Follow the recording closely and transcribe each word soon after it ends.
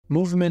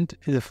Movement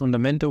is a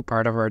fundamental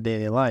part of our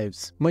daily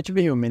lives. Much of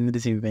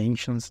humanity's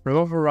inventions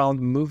revolve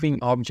around moving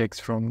objects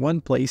from one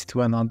place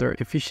to another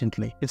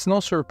efficiently. It's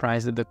no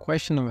surprise that the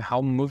question of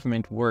how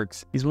movement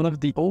works is one of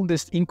the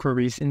oldest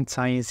inquiries in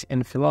science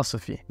and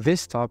philosophy.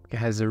 This topic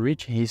has a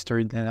rich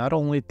history that not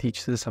only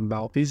teaches us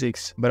about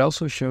physics, but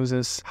also shows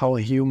us how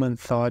human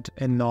thought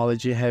and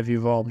knowledge have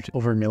evolved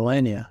over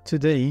millennia.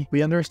 Today,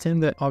 we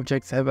understand that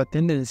objects have a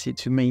tendency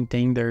to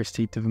maintain their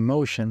state of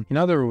motion. In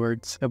other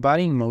words, a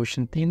body in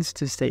motion tends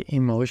to stay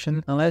in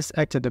motion unless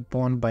acted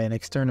upon by an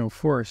external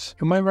force.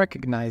 You might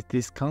recognize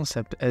this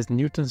concept as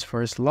Newton's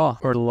first law,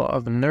 or law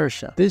of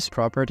inertia. This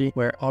property,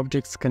 where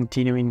objects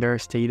continue in their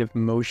state of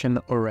motion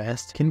or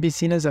rest, can be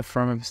seen as a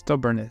form of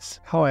stubbornness.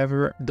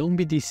 However, don't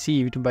be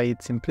deceived by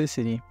its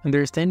simplicity.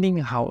 Understanding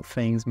how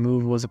things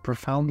move was a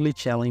profoundly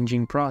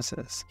challenging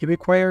process. It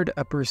required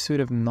a pursuit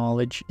of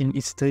knowledge in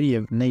its study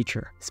of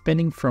nature,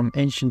 spanning from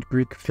ancient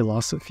Greek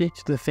philosophy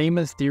to the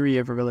famous theory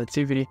of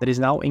relativity that is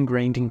now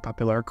ingrained in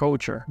popular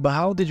culture. But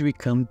how did we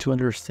come to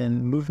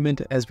understand movement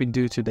as we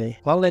do today?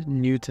 What led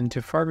Newton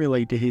to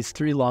formulate his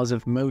 3 laws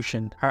of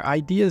motion? Our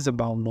ideas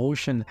about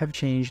motion have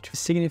changed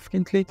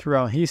significantly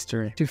throughout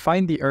history. To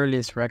find the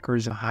earliest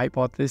records of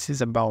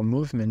hypotheses about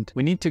movement,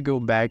 we need to go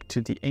back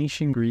to the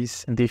ancient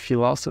Greece and the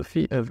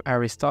philosophy of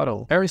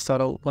Aristotle.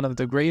 Aristotle, one of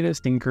the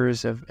greatest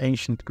thinkers of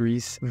ancient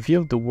Greece,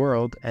 viewed the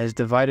world as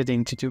divided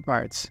into 2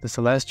 parts: the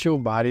celestial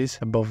bodies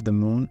above the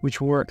moon, which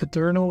were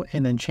eternal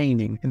and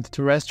unchanging, and the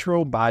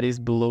terrestrial bodies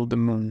below the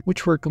moon,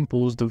 which were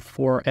composed of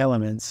 4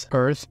 elements: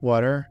 earth,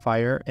 water,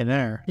 fire, and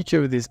air. Each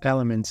of these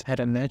elements had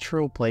a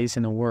natural place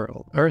in the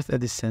world: earth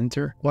at the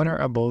center, water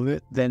above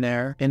it, then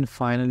air, and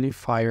finally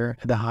fire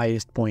at the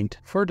highest point.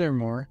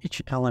 Furthermore,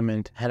 each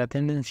element had a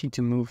tendency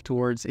to move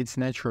towards its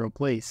natural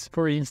place.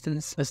 For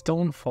instance, a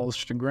stone falls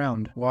to the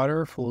ground,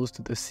 water flows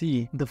to the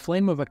sea, the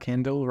flame of a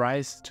candle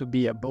rises to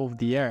be above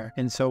the air,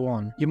 and so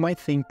on. You might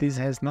think this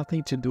has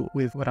nothing to do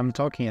with what I'm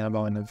talking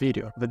about in the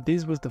video, but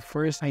this was the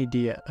first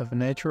idea of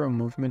natural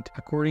movement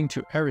according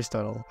to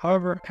Aristotle.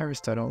 However,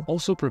 Aristotle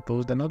also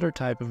proposed another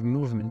type of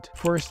movement: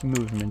 forced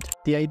movement.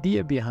 The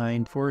idea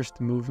behind forced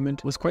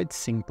movement was quite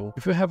simple.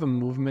 If you have a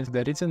movement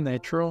that isn't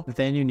natural,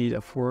 then you need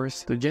a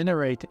force to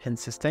generate and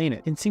sustain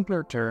it. In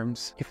simpler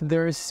terms, if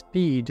there is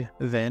speed,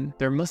 then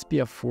there must be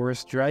a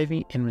force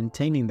driving and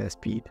maintaining that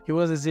speed. It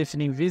was as if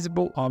an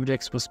invisible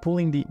object was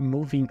pulling the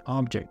moving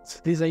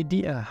objects. This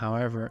idea,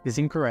 however, is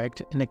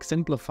incorrect and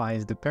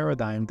exemplifies the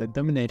paradigm that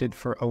dominated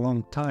for a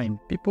long time.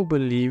 People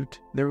believed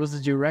there was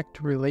a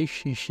direct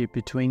relationship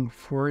between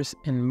force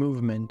and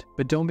movement,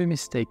 but don't be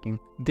mistaken,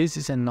 this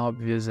isn't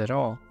obvious at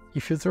all.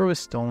 If you throw a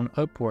stone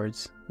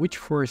upwards, which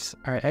force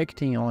are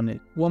acting on it?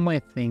 One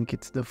might think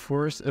it's the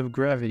force of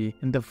gravity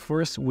and the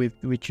force with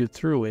which you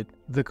threw it.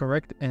 The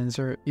correct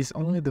answer is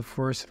only the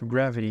force of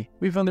gravity.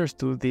 We've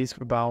understood this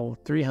for about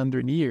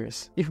 300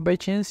 years. If by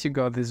chance you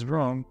got this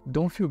wrong,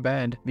 don't feel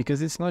bad,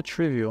 because it's not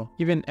trivial.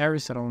 Even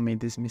Aristotle made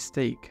this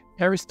mistake.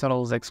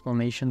 Aristotle's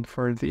explanation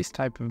for this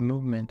type of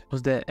movement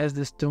was that as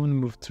the stone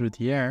moved through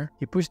the air,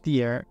 he pushed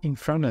the air in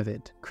front of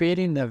it,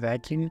 creating a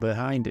vacuum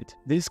behind it.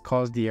 This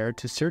caused the air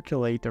to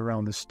circulate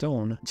around the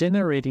stone,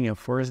 generating a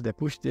force that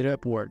pushed it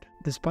upward.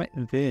 Despite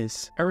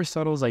this,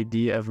 Aristotle's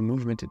idea of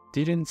movement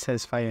didn't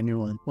satisfy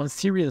anyone. One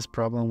serious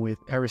problem with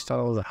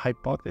Aristotle's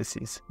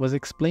hypothesis was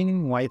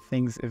explaining why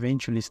things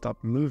eventually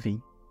stopped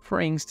moving.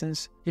 For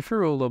instance, if you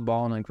roll a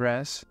ball on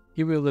grass,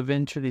 it will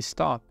eventually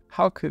stop.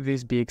 How could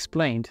this be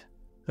explained?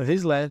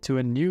 This led to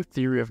a new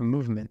theory of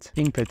movement: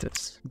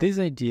 impetus. This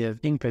idea of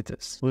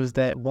impetus was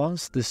that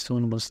once the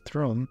stone was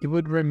thrown, it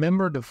would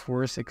remember the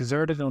force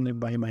exerted on it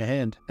by my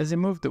hand. As it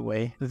moved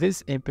away,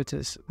 this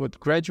impetus would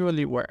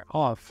gradually wear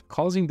off,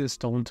 causing the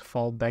stone to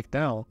fall back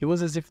down. It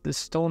was as if the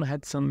stone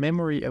had some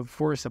memory of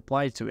force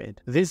applied to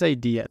it. This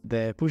idea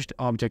that pushed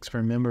objects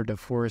remember the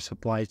force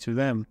applied to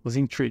them was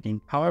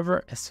intriguing.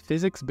 However, as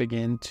physics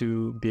began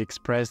to be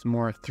expressed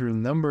more through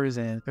numbers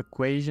and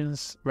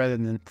equations rather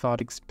than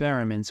thought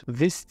experiments,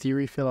 this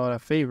theory fell out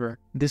of favor.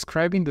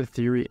 Describing the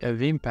theory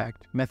of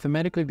impact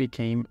mathematically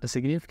became a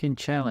significant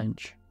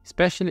challenge,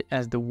 especially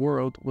as the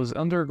world was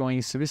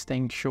undergoing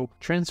substantial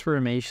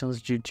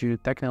transformations due to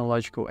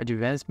technological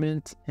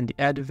advancements and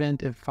the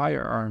advent of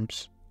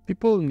firearms.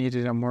 People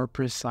needed a more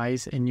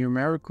precise and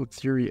numerical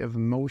theory of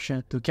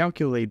motion to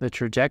calculate the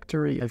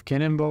trajectory of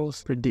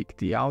cannonballs, predict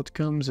the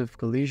outcomes of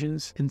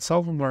collisions, and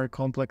solve more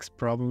complex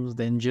problems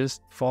than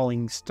just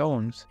falling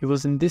stones. It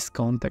was in this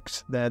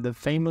context that the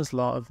famous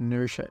law of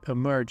inertia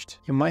emerged.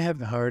 You might have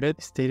heard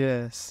it stated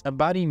as: a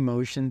body in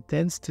motion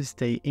tends to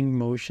stay in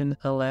motion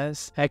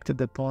unless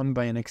acted upon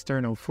by an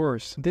external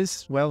force.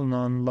 This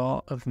well-known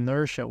law of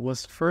inertia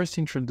was first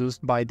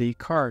introduced by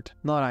Descartes,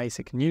 not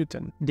Isaac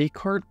Newton.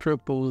 Descartes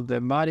proposed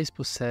that bodies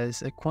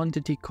possess a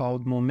quantity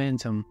called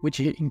momentum, which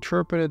he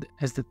interpreted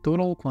as the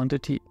total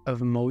quantity of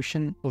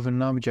motion of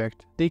an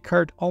object.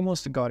 Descartes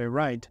almost got it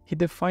right. He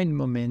defined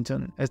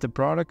momentum as the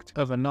product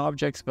of an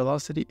object's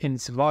velocity and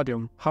its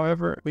volume.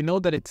 However, we know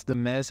that it's the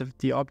mass of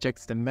the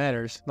object that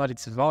matters, not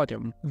its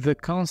volume. The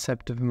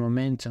concept of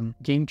momentum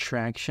gained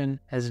traction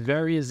as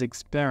various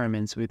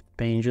experiments with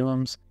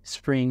pendulums,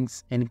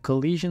 springs, and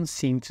collisions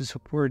seemed to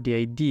support the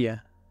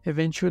idea.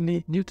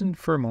 Eventually, Newton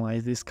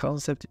formalized this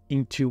concept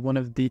into one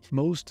of the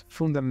most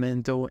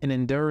fundamental and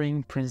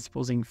enduring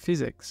principles in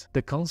physics,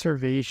 the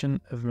conservation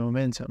of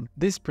momentum.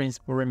 This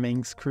principle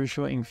remains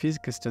crucial in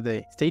physics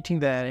today, stating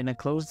that in a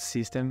closed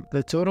system,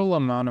 the total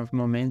amount of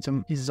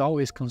momentum is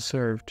always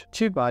conserved.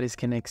 Two bodies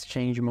can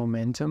exchange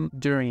momentum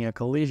during a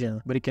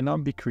collision, but it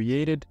cannot be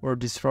created or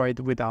destroyed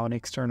without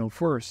external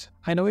force.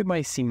 I know it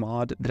might seem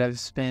odd that I've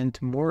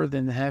spent more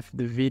than half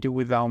the video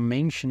without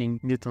mentioning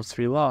Newton's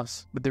three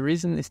laws, but the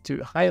reason is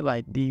to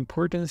highlight the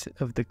importance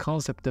of the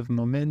concept of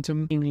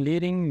momentum in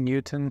leading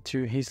Newton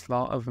to his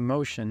law of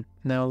motion.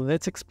 Now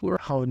let's explore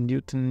how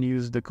Newton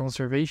used the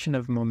conservation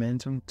of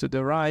momentum to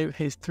derive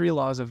his three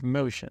laws of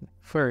motion.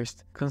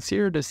 First,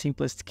 consider the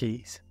simplest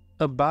case: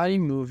 a body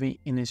moving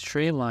in a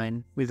straight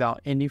line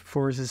without any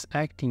forces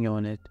acting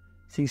on it.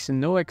 Since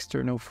no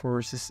external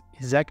forces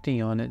is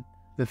acting on it,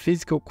 the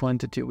physical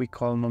quantity we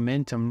call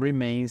momentum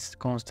remains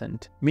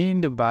constant,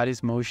 meaning the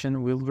body's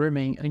motion will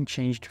remain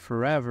unchanged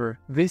forever.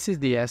 This is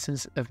the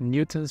essence of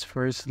Newton's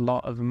first law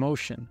of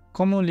motion,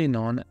 commonly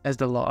known as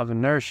the law of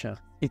inertia.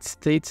 It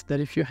states that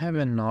if you have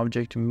an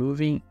object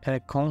moving at a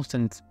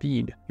constant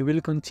speed, it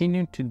will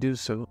continue to do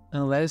so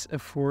unless a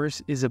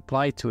force is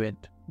applied to it.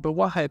 But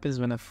what happens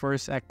when a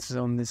force acts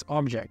on this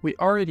object? We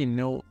already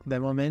know that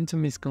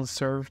momentum is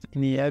conserved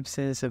in the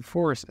absence of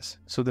forces,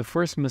 so the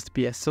force must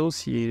be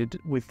associated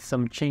with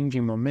some change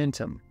in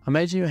momentum.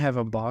 Imagine you have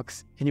a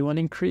box and you want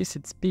to increase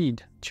its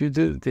speed. To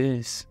do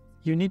this,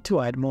 you need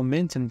to add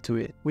momentum to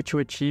it, which you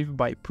achieve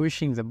by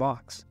pushing the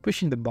box.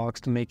 Pushing the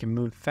box to make it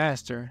move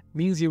faster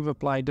means you've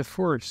applied the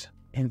force,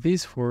 and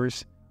this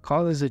force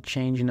causes a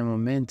change in the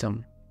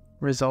momentum,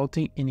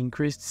 resulting in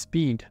increased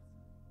speed.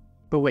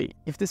 But wait,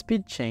 if the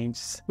speed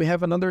changes, we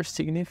have another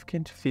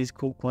significant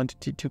physical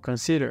quantity to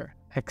consider: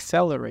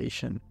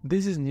 acceleration.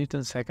 This is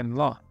Newton's second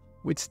law,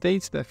 which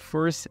states that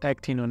force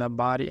acting on a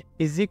body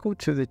is equal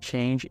to the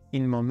change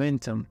in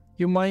momentum.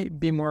 You might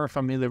be more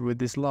familiar with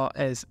this law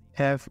as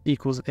F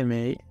equals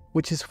ma,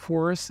 which is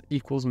force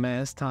equals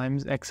mass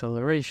times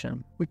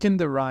acceleration. We can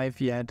derive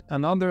yet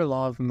another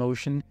law of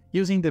motion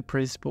using the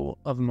principle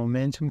of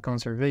momentum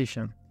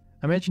conservation.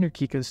 Imagine you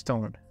kick a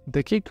stone.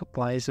 The kick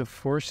applies a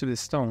force to the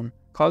stone,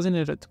 causing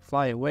it to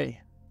fly away.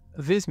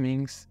 This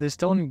means the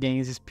stone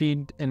gains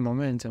speed and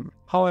momentum.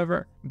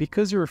 However,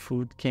 because your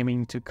foot came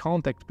into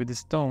contact with the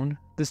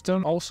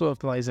stone also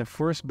applies a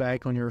force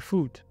back on your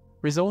foot,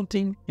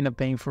 resulting in a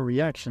painful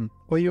reaction.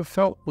 What you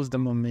felt was the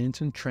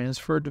momentum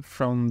transferred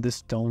from the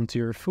stone to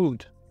your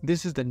foot.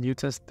 This is the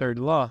Newton's third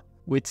law,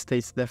 which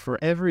states that for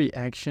every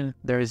action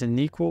there is an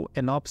equal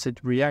and opposite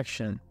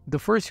reaction. The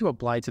force you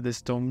apply to the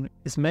stone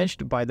is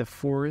matched by the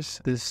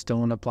force the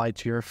stone applied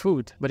to your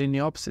foot, but in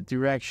the opposite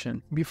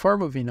direction. Before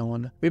moving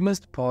on, we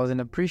must pause and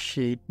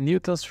appreciate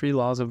Newton's three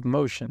laws of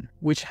motion,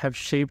 which have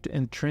shaped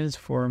and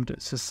transformed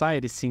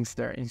society since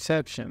their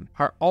inception,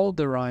 are all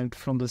derived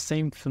from the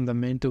same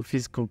fundamental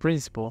physical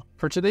principle.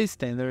 For today's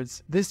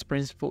standards, this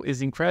principle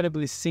is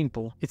incredibly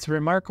simple. It's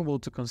remarkable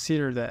to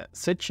consider that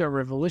such a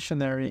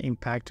revolutionary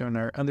impact on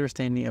our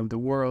understanding of the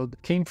world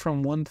came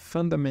from one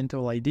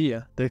fundamental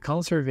idea: the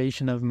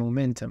conservation of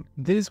momentum.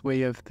 This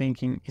way of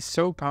thinking is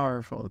so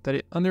powerful that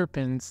it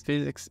underpins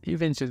physics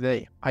even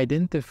today.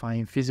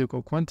 Identifying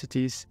physical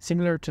quantities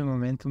similar to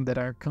momentum that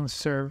are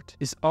conserved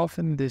is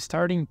often the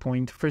starting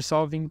point for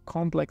solving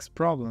complex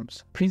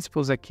problems.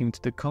 Principles akin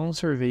to the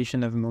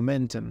conservation of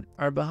momentum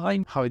are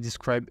behind how I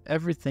describe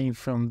everything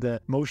from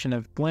the motion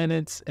of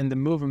planets and the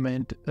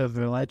movement of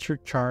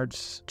electric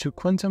charges to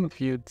quantum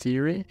field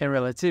theory and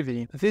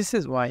relativity. This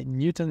is why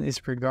Newton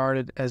is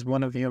regarded as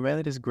one of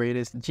humanity's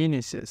greatest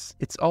geniuses.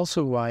 It's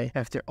also why,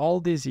 after all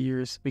these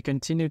years, we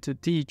continue to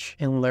teach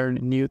and learn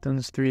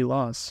Newton's three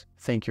laws.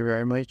 Thank you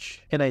very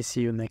much, and I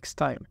see you next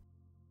time.